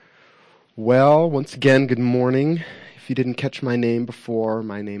Well, once again, good morning. If you didn't catch my name before,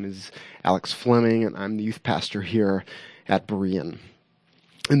 my name is Alex Fleming, and I'm the youth pastor here at Berean.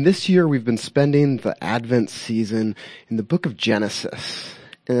 And this year, we've been spending the Advent season in the book of Genesis.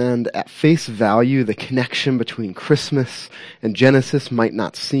 And at face value, the connection between Christmas and Genesis might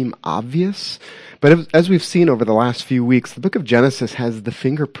not seem obvious. But as we've seen over the last few weeks, the book of Genesis has the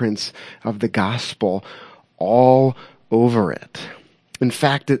fingerprints of the gospel all over it. In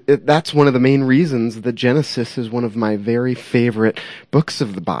fact, that's one of the main reasons that Genesis is one of my very favorite books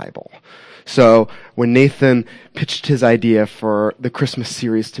of the Bible. So when Nathan pitched his idea for the Christmas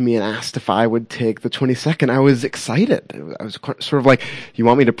series to me and asked if I would take the 22nd, I was excited. I was sort of like, you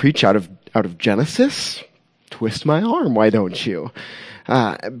want me to preach out of Genesis? Twist my arm, why don't you?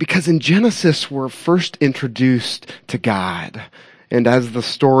 Because in Genesis, we're first introduced to God. And as the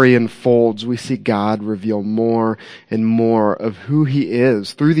story unfolds, we see God reveal more and more of who He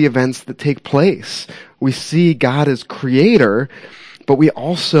is through the events that take place. We see God as creator, but we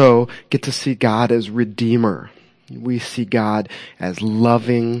also get to see God as redeemer. We see God as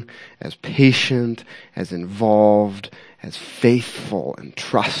loving, as patient, as involved, as faithful and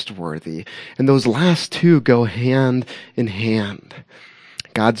trustworthy. And those last two go hand in hand.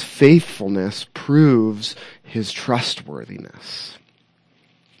 God's faithfulness proves His trustworthiness.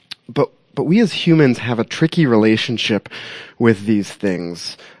 But we as humans have a tricky relationship with these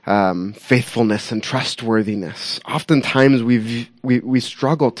things, faithfulness and trustworthiness. Oftentimes we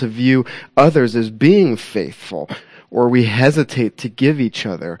struggle to view others as being faithful, or we hesitate to give each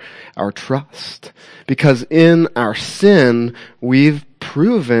other our trust. Because in our sin, we've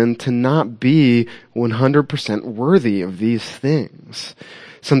proven to not be 100% worthy of these things.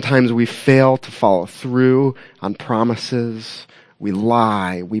 Sometimes we fail to follow through on promises. We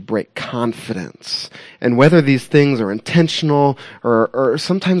lie, we break confidence. And whether these things are intentional or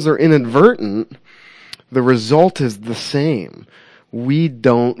sometimes they're inadvertent, the result is the same. We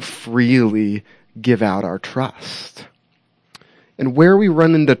don't freely give out our trust. And where we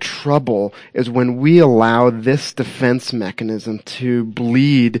run into trouble is when we allow this defense mechanism to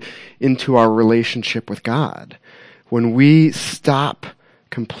bleed into our relationship with God. When we stop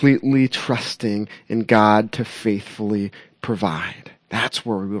completely trusting in God to faithfully provide. That's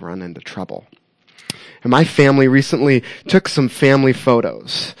where we run into trouble. And my family recently took some family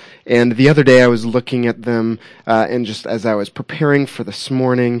photos. And the other day I was looking at them, and just as I was preparing for this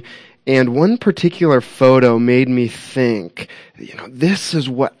morning, and one particular photo made me think, this is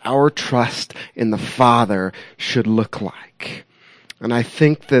what our trust in the Father should look like. And I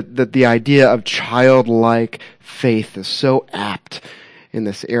think that the idea of childlike faith is so apt in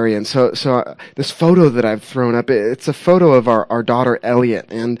this area. And so this photo that I've thrown up, it's a photo of our daughter Elliot.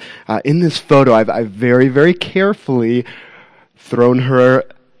 And in this photo, I've very, very carefully thrown her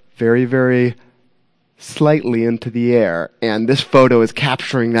very, very slightly into the air. And this photo is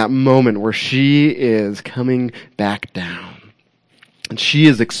capturing that moment where she is coming back down. And she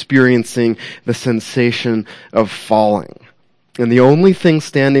is experiencing the sensation of falling. And the only thing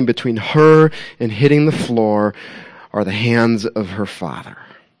standing between her and hitting the floor are the hands of her father.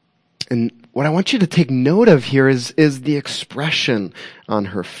 And what I want you to take note of here is the expression on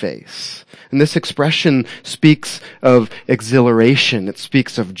her face. And this expression speaks of exhilaration. It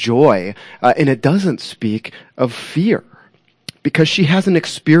speaks of joy. And it doesn't speak of fear. Because she hasn't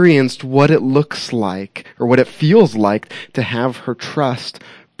experienced what it looks like or what it feels like to have her trust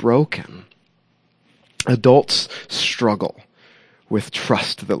broken. Adults struggle with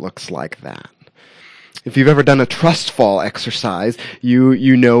trust that looks like that. If you've ever done a trust fall exercise,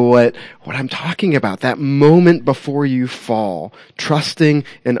 you know what I'm talking about. That moment before you fall, trusting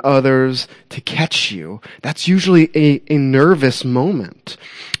in others to catch you. That's usually a nervous moment.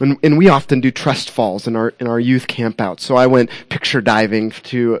 And we often do trust falls in our youth campouts. So I went picture diving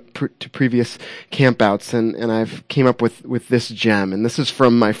to previous campouts and I've came up with this gem. And this is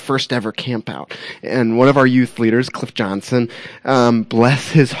from my first ever campout. And one of our youth leaders, Cliff Johnson, bless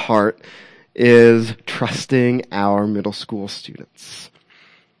his heart, is trusting our middle school students.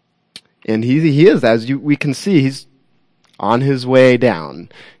 And he is, as we can see, he's on his way down,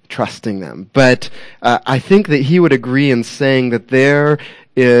 trusting them. But I think that he would agree in saying that there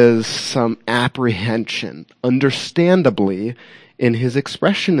is some apprehension, understandably, in his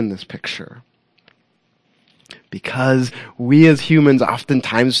expression in this picture. Because we as humans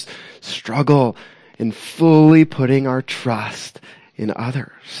oftentimes struggle in fully putting our trust in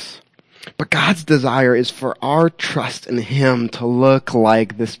others. But God's desire is for our trust in Him to look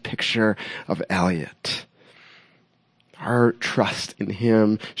like this picture of Elliot. Our trust in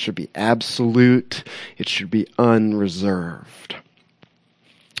Him should be absolute. It should be unreserved.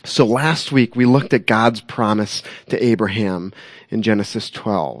 So last week we looked at God's promise to Abraham in Genesis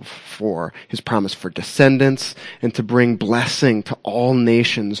 12 for his promise for descendants and to bring blessing to all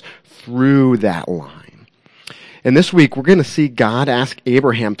nations through that line. And this week we're going to see God ask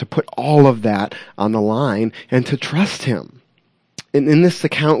Abraham to put all of that on the line and to trust him. And in this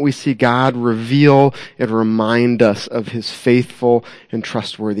account we see God reveal and remind us of his faithful and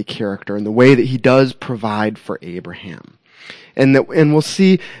trustworthy character and the way that he does provide for Abraham. And we'll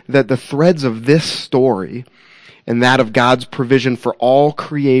see that the threads of this story and that of God's provision for all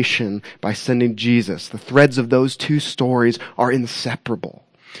creation by sending Jesus, the threads of those two stories are inseparable.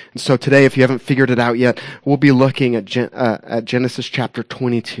 And so today, if you haven't figured it out yet, we'll be looking at Genesis chapter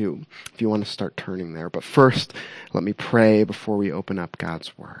 22, if you want to start turning there. But first, let me pray before we open up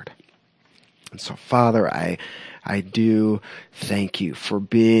God's Word. And so, Father, I do thank you for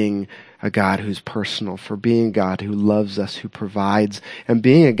being a God who's personal, for being a God who loves us, who provides, and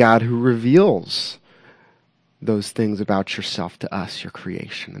being a God who reveals those things about yourself to us, your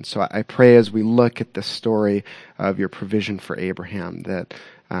creation. And so I pray as we look at the story of your provision for Abraham that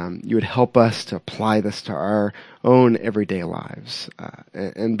you would help us to apply this to our own everyday lives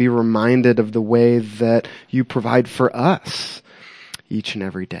and be reminded of the way that you provide for us each and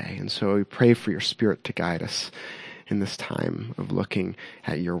every day. And so we pray for your Spirit to guide us in this time of looking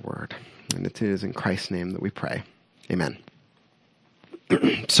at your word. And it is in Christ's name that we pray. Amen.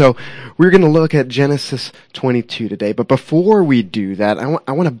 So we're going to look at Genesis 22 today, but before we do that, I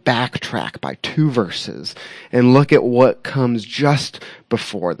want to backtrack by 2 verses and look at what comes just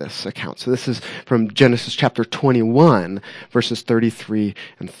before this account. So this is from Genesis chapter 21, verses 33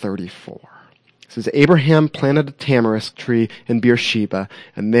 and 34. It says, Abraham planted a tamarisk tree in Beersheba,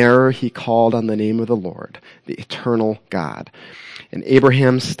 and there he called on the name of the Lord, the eternal God. And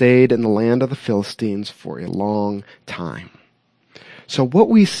Abraham stayed in the land of the Philistines for a long time. So what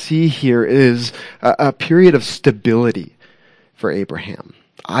we see here is a period of stability for Abraham.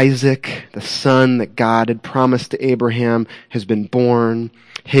 Isaac, the son that God had promised to Abraham, has been born.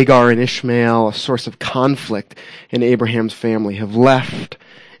 Hagar and Ishmael, a source of conflict in Abraham's family, have left.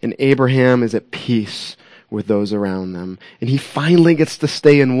 And Abraham is at peace with those around them. And he finally gets to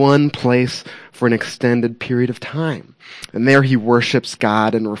stay in one place for an extended period of time. And there he worships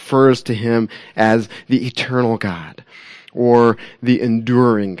God and refers to him as the eternal God, or the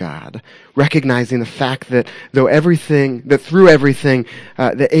enduring God, recognizing the fact that through everything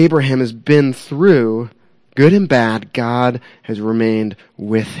that Abraham has been through, good and bad, God has remained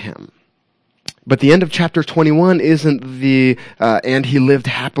with him. But the end of chapter 21 isn't the, and he lived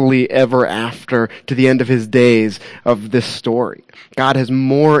happily ever after to the end of his days of this story. God has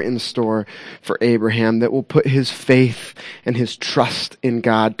more in store for Abraham that will put his faith and his trust in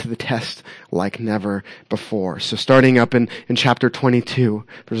God to the test like never before. So starting up in chapter 22,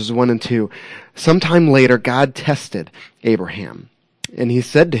 verses 1 and 2, sometime later God tested Abraham. And he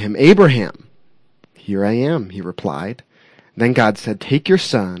said to him, Abraham, here I am, he replied. Then God said, take your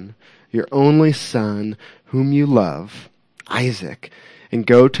son, your only son, whom you love, Isaac, and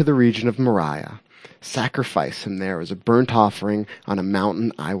go to the region of Moriah. Sacrifice him there as a burnt offering on a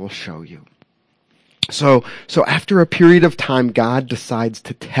mountain I will show you. So after a period of time, God decides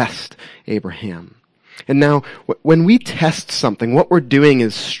to test Abraham. And now, when we test something, what we're doing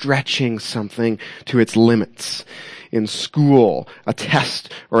is stretching something to its limits. In school, a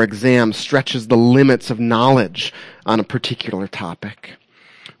test or exam stretches the limits of knowledge on a particular topic.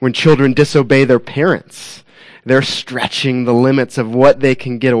 When children disobey their parents, they're stretching the limits of what they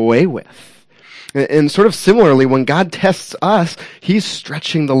can get away with. And sort of similarly, when God tests us, he's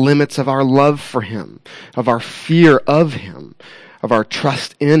stretching the limits of our love for him, of our fear of him, of our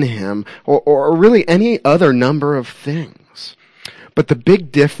trust in him, or really any other number of things. But the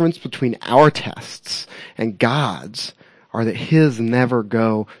big difference between our tests and God's are that his never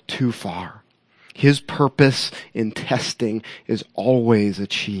go too far. His purpose in testing is always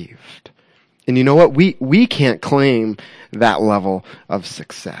achieved. And you know what? We can't claim that level of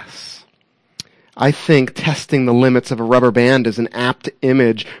success. I think testing the limits of a rubber band is an apt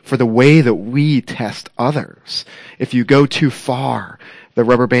image for the way that we test others. If you go too far, the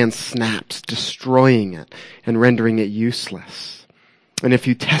rubber band snaps, destroying it and rendering it useless. And if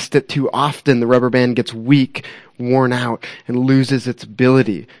you test it too often, the rubber band gets weak, worn out, and loses its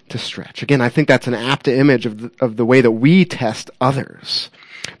ability to stretch. Again, I think that's an apt image of the way that we test others.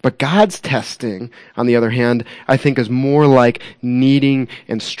 But God's testing, on the other hand, I think is more like kneading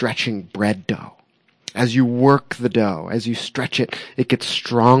and stretching bread dough. As you work the dough, as you stretch it, it gets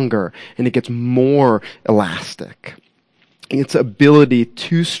stronger and it gets more elastic. Its ability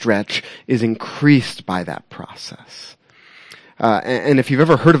to stretch is increased by that process. And if you've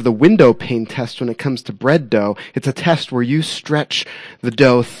ever heard of the window pane test when it comes to bread dough, it's a test where you stretch the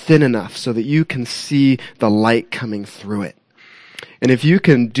dough thin enough so that you can see the light coming through it. And if you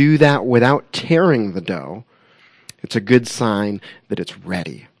can do that without tearing the dough, it's a good sign that it's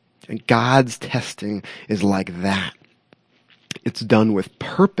ready. And God's testing is like that. It's done with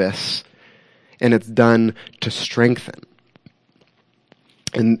purpose, and it's done to strengthen.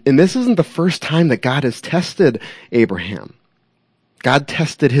 And this isn't the first time that God has tested Abraham. God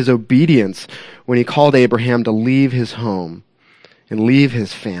tested his obedience when he called Abraham to leave his home and leave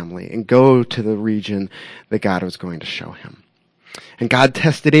his family and go to the region that God was going to show him. And God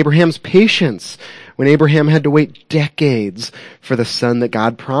tested Abraham's patience when Abraham had to wait decades for the son that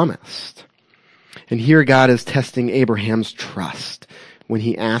God promised. And here God is testing Abraham's trust when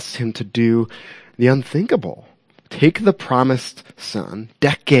he asks him to do the unthinkable. Take the promised son,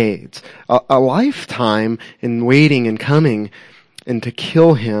 decades, a lifetime in waiting and coming, and to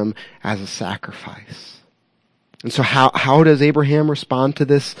kill him as a sacrifice. And so how does Abraham respond to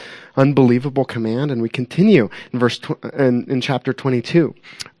this unbelievable command? And we continue in chapter 22.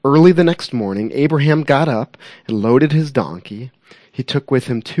 Early the next morning, Abraham got up and loaded his donkey. He took with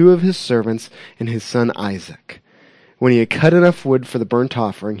him 2 of his servants and his son Isaac. When he had cut enough wood for the burnt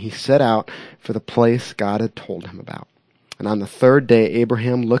offering, he set out for the place God had told him about. And on the 3rd day,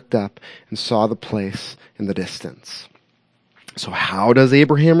 Abraham looked up and saw the place in the distance. So how does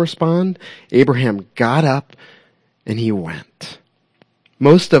Abraham respond? Abraham got up and he went.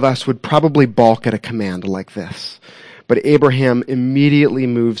 Most of us would probably balk at a command like this. But Abraham immediately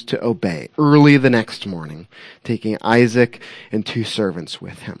moves to obey early the next morning, taking Isaac and 2 servants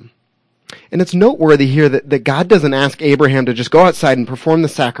with him. And it's noteworthy here that God doesn't ask Abraham to just go outside and perform the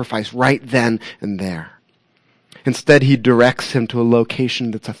sacrifice right then and there. Instead, he directs him to a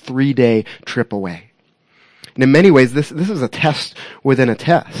location that's a 3-day trip away. And in many ways, this is a test within a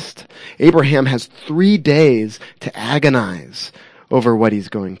test. Abraham has 3 days to agonize over what he's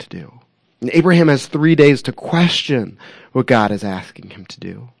going to do. And Abraham has 3 days to question what God is asking him to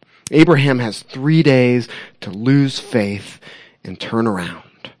do. Abraham has 3 days to lose faith and turn around.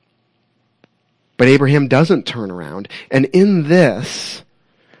 But Abraham doesn't turn around. And in this,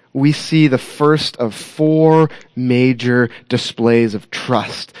 we see the first of 4 major displays of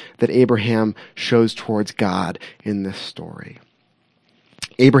trust that Abraham shows towards God in this story.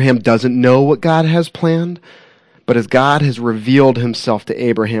 Abraham doesn't know what God has planned, but as God has revealed himself to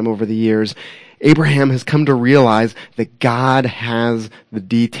Abraham over the years, Abraham has come to realize that God has the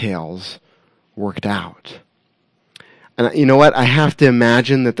details worked out. And you know what? I have to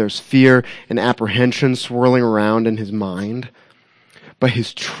imagine that there's fear and apprehension swirling around in his mind. But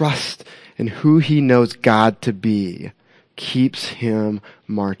his trust in who he knows God to be keeps him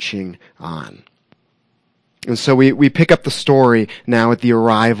marching on. And so we pick up the story now at the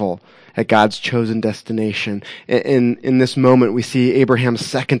arrival at God's chosen destination. In this moment, we see Abraham's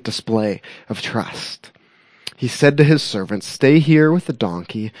second display of trust. He said to his servants, "Stay here with the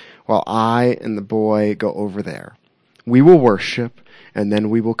donkey while I and the boy go over there. We will worship, and then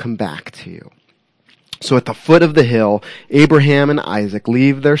we will come back to you." So at the foot of the hill, Abraham and Isaac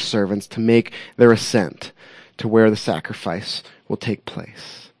leave their servants to make their ascent to where the sacrifice will take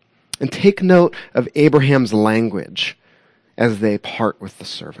place. And take note of Abraham's language as they part with the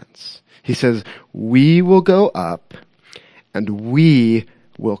servants. He says, "We will go up, and we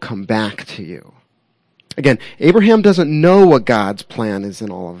will come back to you." Again, Abraham doesn't know what God's plan is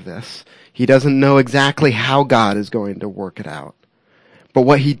in all of this. He doesn't know exactly how God is going to work it out. But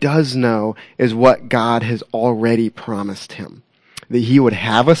what he does know is what God has already promised him. That he would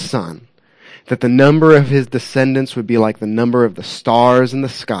have a son, that the number of his descendants would be like the number of the stars in the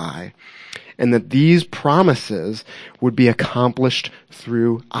sky, and that these promises would be accomplished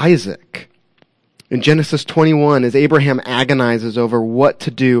through Isaac. In Genesis 21, as Abraham agonizes over what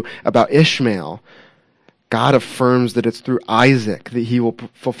to do about Ishmael, God affirms that it's through Isaac that he will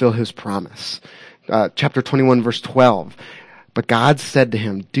fulfill his promise. Chapter 21, verse 12. But God said to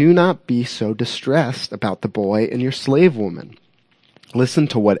him, "Do not be so distressed about the boy and your slave woman. Listen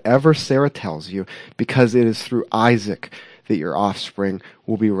to whatever Sarah tells you, because it is through Isaac that your offspring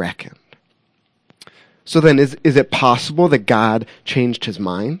will be reckoned." So then, is it possible that God changed his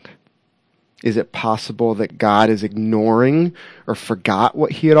mind? Is it possible that God is ignoring or forgot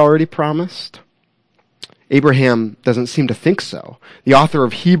what he had already promised? Abraham doesn't seem to think so. The author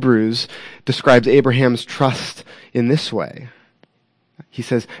of Hebrews describes Abraham's trust in this way. He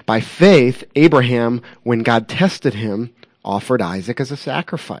says, "By faith, Abraham, when God tested him, offered Isaac as a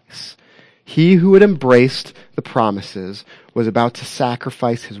sacrifice. He who had embraced the promises was about to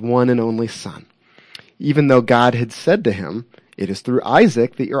sacrifice his one and only son, even though God had said to him, It is through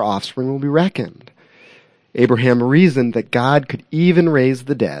Isaac that your offspring will be reckoned. Abraham reasoned that God could even raise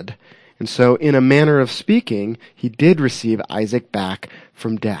the dead, and so in a manner of speaking, he did receive Isaac back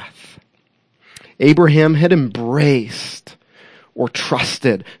from death. Abraham had embraced or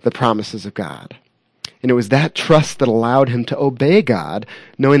trusted the promises of God. And it was that trust that allowed him to obey God,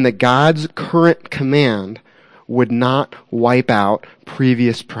 knowing that God's current command would not wipe out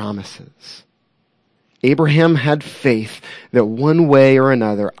previous promises. Abraham had faith that one way or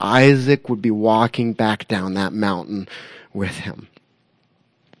another, Isaac would be walking back down that mountain with him.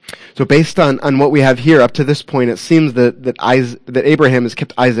 So based on what we have here up to this point, it seems that Abraham has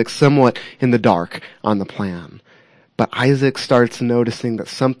kept Isaac somewhat in the dark on the plan. But Isaac starts noticing that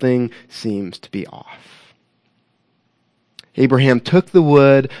something seems to be off. Abraham took the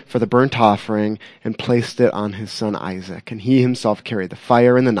wood for the burnt offering and placed it on his son Isaac, and he himself carried the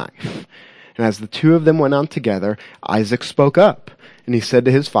fire and the knife. And as the two of them went on together, Isaac spoke up, and he said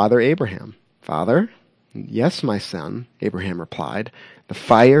to his father Abraham, "Father?" "Yes, my son," Abraham replied. "The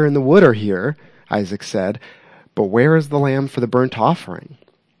fire and the wood are here," Isaac said, "but where is the lamb for the burnt offering?"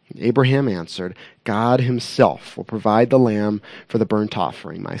 Abraham answered, "God himself will provide the lamb for the burnt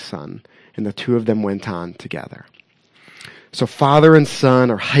offering, my son." And the two of them went on together. So father and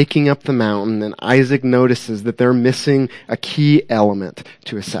son are hiking up the mountain, and Isaac notices that they're missing a key element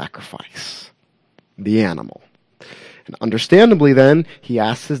to a sacrifice: the animal. And understandably then, he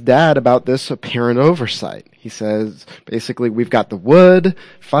asks his dad about this apparent oversight. He says, basically, we've got the wood,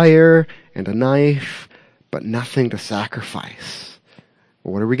 fire, and a knife, but nothing to sacrifice.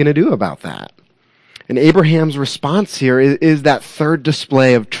 What are we going to do about that? And Abraham's response here is that third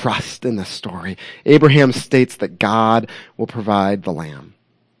display of trust in this story. Abraham states that God will provide the lamb.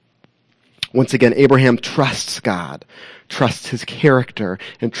 Once again, Abraham trusts God, trusts his character,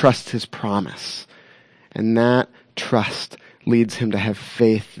 and trusts his promise. And that trust leads him to have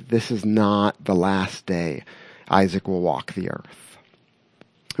faith that this is not the last day Isaac will walk the earth.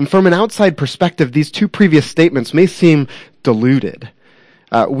 And from an outside perspective, these two previous statements may seem diluted.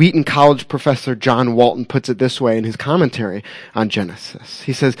 Wheaton College professor John Walton puts it this way in his commentary on Genesis.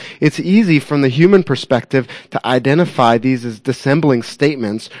 He says, "It's easy from the human perspective to identify these as dissembling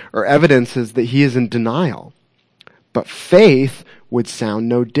statements or evidences that he is in denial. But faith would sound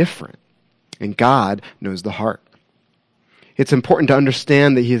no different, and God knows the heart. It's important to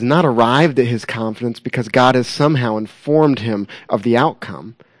understand that he has not arrived at his confidence because God has somehow informed him of the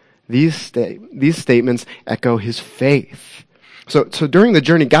outcome. These statements echo his faith. So during the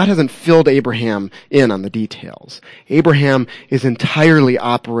journey, God hasn't filled Abraham in on the details. Abraham is entirely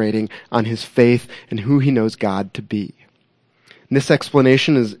operating on his faith and who he knows God to be. And this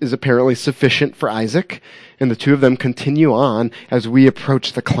explanation is apparently sufficient for Isaac, and the two of them continue on as we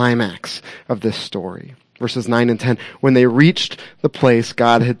approach the climax of this story. Verses 9 and 10, when they reached the place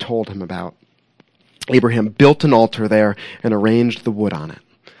God had told him about, Abraham built an altar there and arranged the wood on it.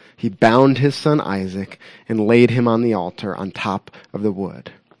 He bound his son Isaac and laid him on the altar on top of the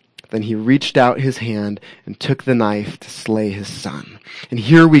wood. Then he reached out his hand and took the knife to slay his son. And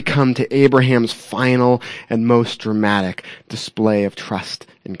here we come to Abraham's final and most dramatic display of trust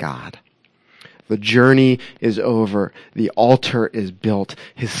in God. The journey is over. The altar is built.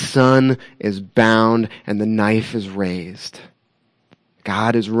 His son is bound and the knife is raised.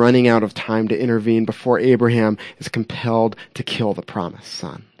 God is running out of time to intervene before Abraham is compelled to kill the promised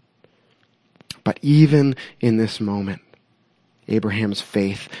son. But even in this moment, Abraham's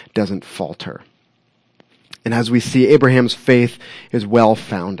faith doesn't falter. And as we see, Abraham's faith is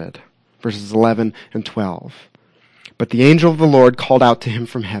well-founded. Verses 11 and 12. But the angel of the Lord called out to him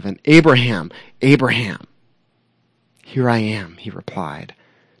from heaven, "Abraham, Abraham." "Here I am," he replied.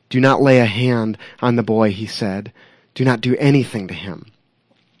 "Do not lay a hand on the boy," he said. "Do not do anything to him.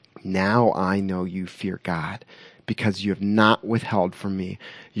 Now I know you fear God, because you have not withheld from me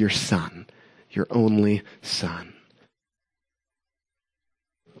your son, your only son."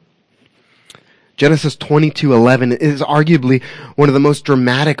 Genesis 22:11 is arguably one of the most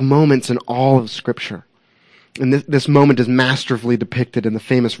dramatic moments in all of Scripture. And this moment is masterfully depicted in the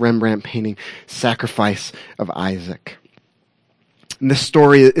famous Rembrandt painting, Sacrifice of Isaac. And this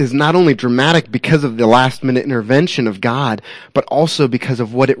story is not only dramatic because of the last-minute intervention of God, but also because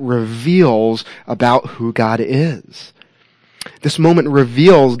of what it reveals about who God is. This moment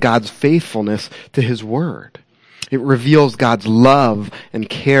reveals God's faithfulness to his word. It reveals God's love and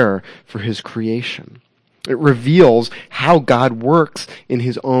care for his creation. It reveals how God works in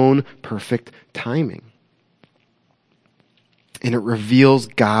his own perfect timing. And it reveals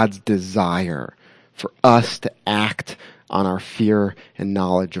God's desire for us to act on our fear and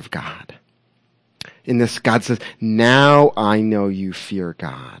knowledge of God. In this, God says, now I know you fear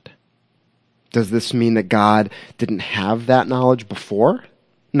God. Does this mean that God didn't have that knowledge before?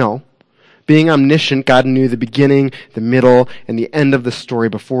 No. Being omniscient, God knew the beginning, the middle, and the end of the story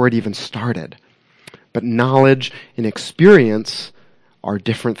before it even started. But knowledge and experience are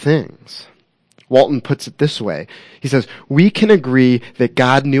different things. Walton puts it this way. He says, we can agree that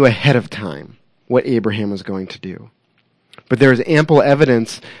God knew ahead of time what Abraham was going to do. But there is ample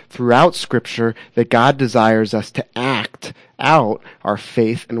evidence throughout Scripture that God desires us to act out our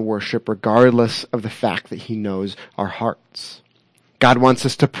faith and worship regardless of the fact that he knows our hearts. God wants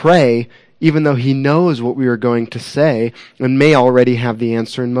us to pray even though he knows what we are going to say and may already have the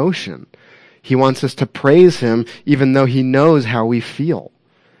answer in motion. He wants us to praise him even though he knows how we feel.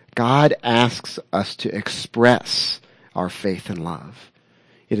 God asks us to express our faith and love.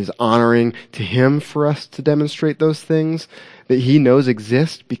 It is honoring to him for us to demonstrate those things that he knows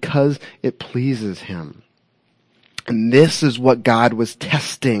exist because it pleases him. And this is what God was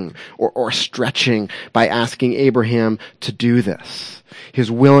testing or stretching by asking Abraham to do this.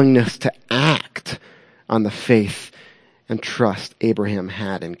 His willingness to act on the faith and trust Abraham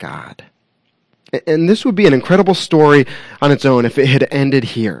had in God. And this would be an incredible story on its own if it had ended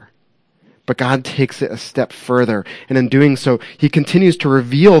here. But God takes it a step further, and in doing so, he continues to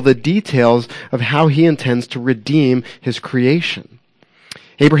reveal the details of how he intends to redeem his creation.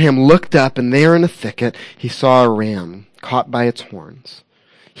 Abraham looked up, and there in a thicket, he saw a ram caught by its horns.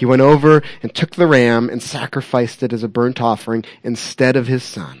 He went over and took the ram and sacrificed it as a burnt offering instead of his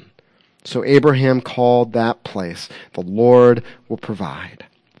son. So Abraham called that place, "The Lord will provide."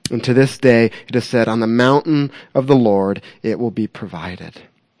 And to this day, it is said, "On the mountain of the Lord it will be provided."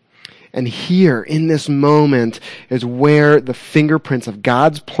 And here, in this moment, is where the fingerprints of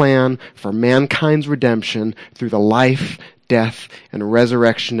God's plan for mankind's redemption through the life, death, and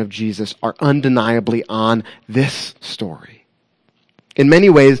resurrection of Jesus are undeniably on this story. In many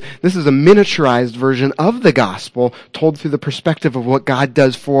ways, this is a miniaturized version of the gospel told through the perspective of what God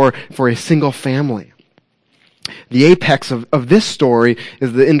does for a single family. The apex of this story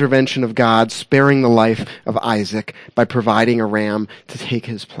is the intervention of God sparing the life of Isaac by providing a ram to take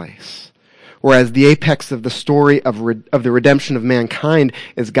his place. Whereas the apex of the story of the redemption of mankind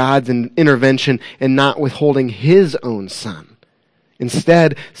is God's intervention in not withholding his own son.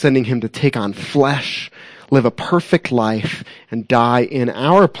 Instead, sending him to take on flesh, live a perfect life, and die in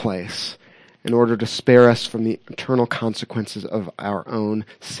our place in order to spare us from the eternal consequences of our own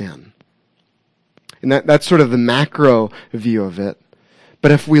sin. And that's sort of the macro view of it.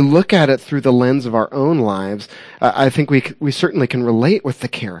 But if we look at it through the lens of our own lives, I think we certainly can relate with the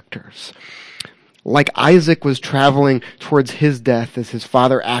characters. Like Isaac was traveling towards his death as his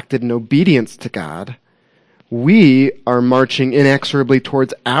father acted in obedience to God, we are marching inexorably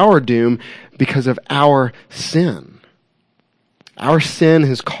towards our doom because of our sin. Our sin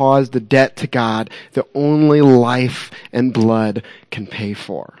has caused a debt to God that only life and blood can pay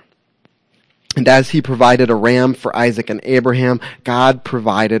for. And as he provided a ram for Isaac and Abraham, God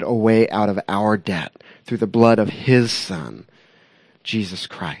provided a way out of our debt through the blood of his son, Jesus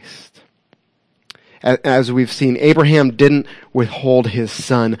Christ. As we've seen, Abraham didn't withhold his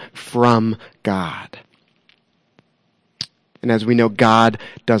son from God. And as we know, God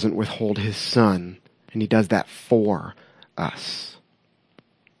doesn't withhold his son, and he does that for us.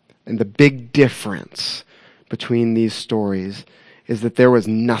 And the big difference between these stories is that there was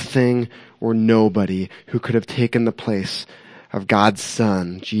nothing or nobody who could have taken the place of God's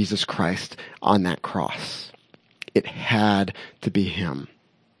Son, Jesus Christ, on that cross. It had to be him.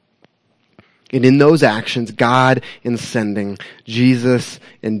 And in those actions, God in sending, Jesus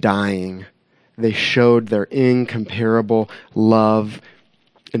in dying, they showed their incomparable love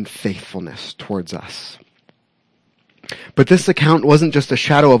and faithfulness towards us. But this account wasn't just a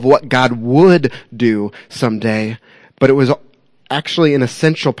shadow of what God would do someday, but it was actually an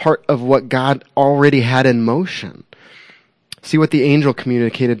essential part of what God already had in motion. See what the angel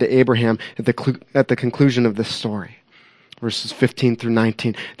communicated to Abraham at the conclusion of this story. Verses 15 through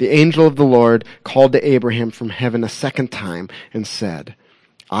 19. The angel of the Lord called to Abraham from heaven a second time and said,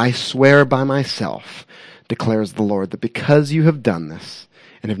 "I swear by myself, declares the Lord, that because you have done this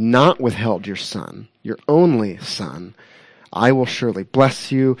and have not withheld your son, your only son, I will surely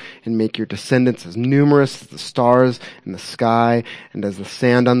bless you and make your descendants as numerous as the stars in the sky and as the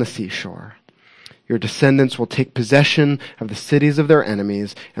sand on the seashore. Your descendants will take possession of the cities of their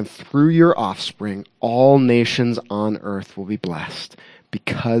enemies, and through your offspring all nations on earth will be blessed,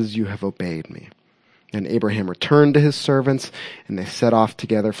 because you have obeyed me." And Abraham returned to his servants, and they set off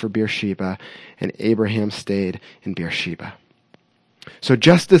together for Beersheba, and Abraham stayed in Beersheba. So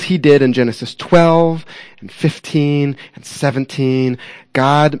just as he did in Genesis 12 and 15 and 17,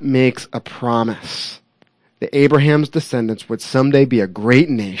 God makes a promise that Abraham's descendants would someday be a great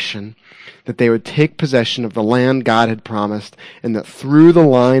nation, that they would take possession of the land God had promised, and that through the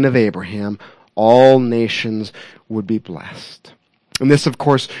line of Abraham, all nations would be blessed. And this, of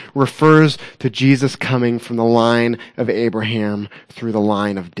course, refers to Jesus coming from the line of Abraham through the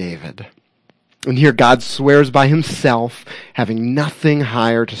line of David. And here God swears by himself, having nothing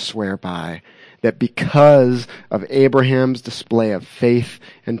higher to swear by, that because of Abraham's display of faith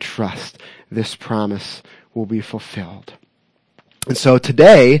and trust, this promise will be fulfilled. And so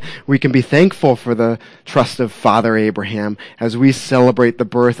today, we can be thankful for the trust of Father Abraham as we celebrate the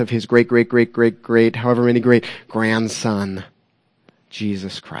birth of his great, however many great grandson,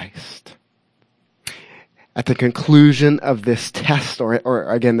 Jesus Christ. At the conclusion of this test, or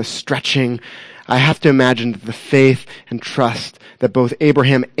again, the stretching, I have to imagine that the faith and trust that both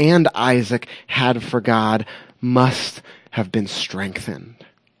Abraham and Isaac had for God must have been strengthened,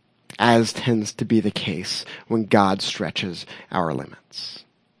 as tends to be the case when God stretches our limits.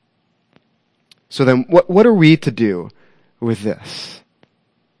 So then, what are we to do with this?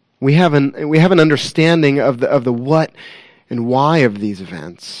 We have an understanding of the what and why of these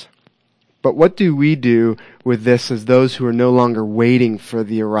events. But what do we do with this as those who are no longer waiting for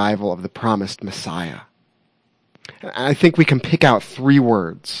the arrival of the promised Messiah? I think we can pick out 3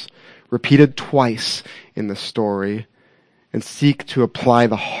 words, repeated twice in the story, and seek to apply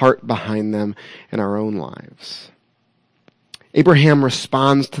the heart behind them in our own lives. Abraham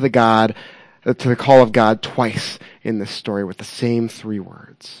responds to the call of God twice in this story with the same 3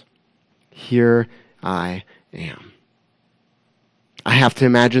 words. Here I am. I have to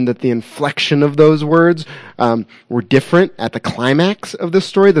imagine that the inflection of those words were different at the climax of the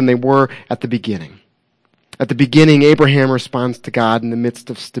story than they were at the beginning. At the beginning, Abraham responds to God in the midst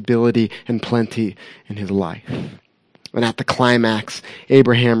of stability and plenty in his life. And at the climax,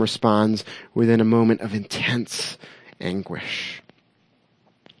 Abraham responds within a moment of intense anguish.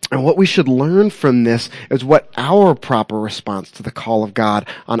 And what we should learn from this is what our proper response to the call of God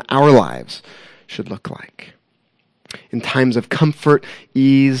on our lives should look like. In times of comfort,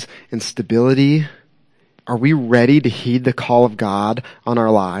 ease, and stability, are we ready to heed the call of God on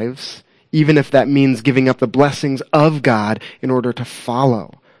our lives, even if that means giving up the blessings of God in order to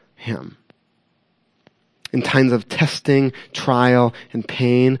follow Him? In times of testing, trial, and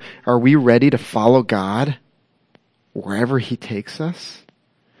pain, are we ready to follow God wherever He takes us?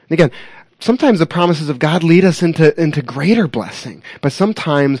 And again, sometimes the promises of God lead us into greater blessing, but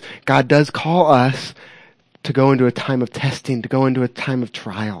sometimes God does call us to go into a time of testing, to go into a time of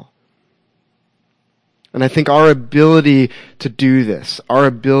trial. And I think our ability to do this, our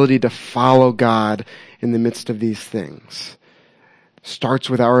ability to follow God in the midst of these things, starts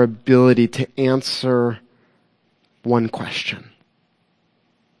with our ability to answer one question.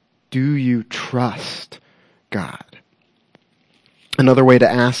 Do you trust God? Another way to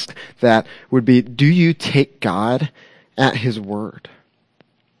ask that would be, do you take God at His word?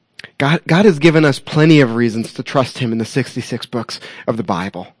 God has given us plenty of reasons to trust Him in the 66 books of the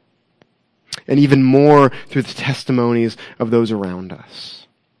Bible, and even more through the testimonies of those around us.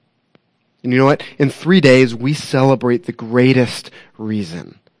 And you know what? In 3 days, we celebrate the greatest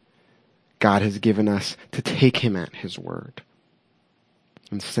reason God has given us to take Him at His word,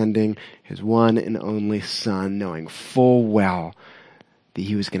 and sending His one and only Son, knowing full well that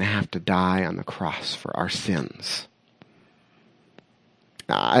He was going to have to die on the cross for our sins.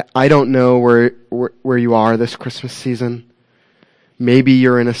 I don't know where you are this Christmas season. Maybe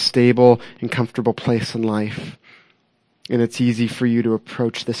you're in a stable and comfortable place in life, and it's easy for you to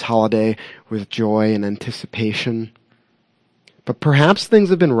approach this holiday with joy and anticipation. But perhaps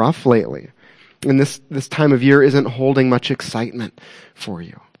things have been rough lately, and this time of year isn't holding much excitement for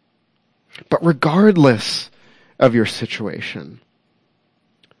you. But regardless of your situation,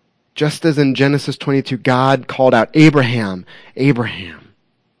 just as in Genesis 22, God called out, Abraham, Abraham,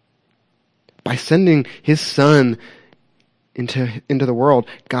 by sending His Son into the world,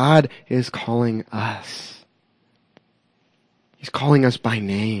 God is calling us. He's calling us by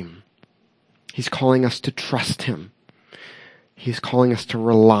name. He's calling us to trust Him. He's calling us to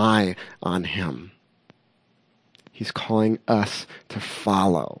rely on Him. He's calling us to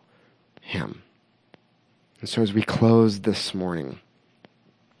follow Him. And so as we close this morning,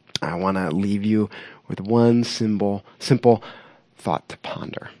 I want to leave you with one simple thought to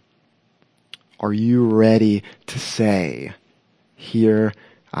ponder. Are you ready to say, here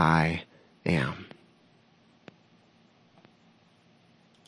I am?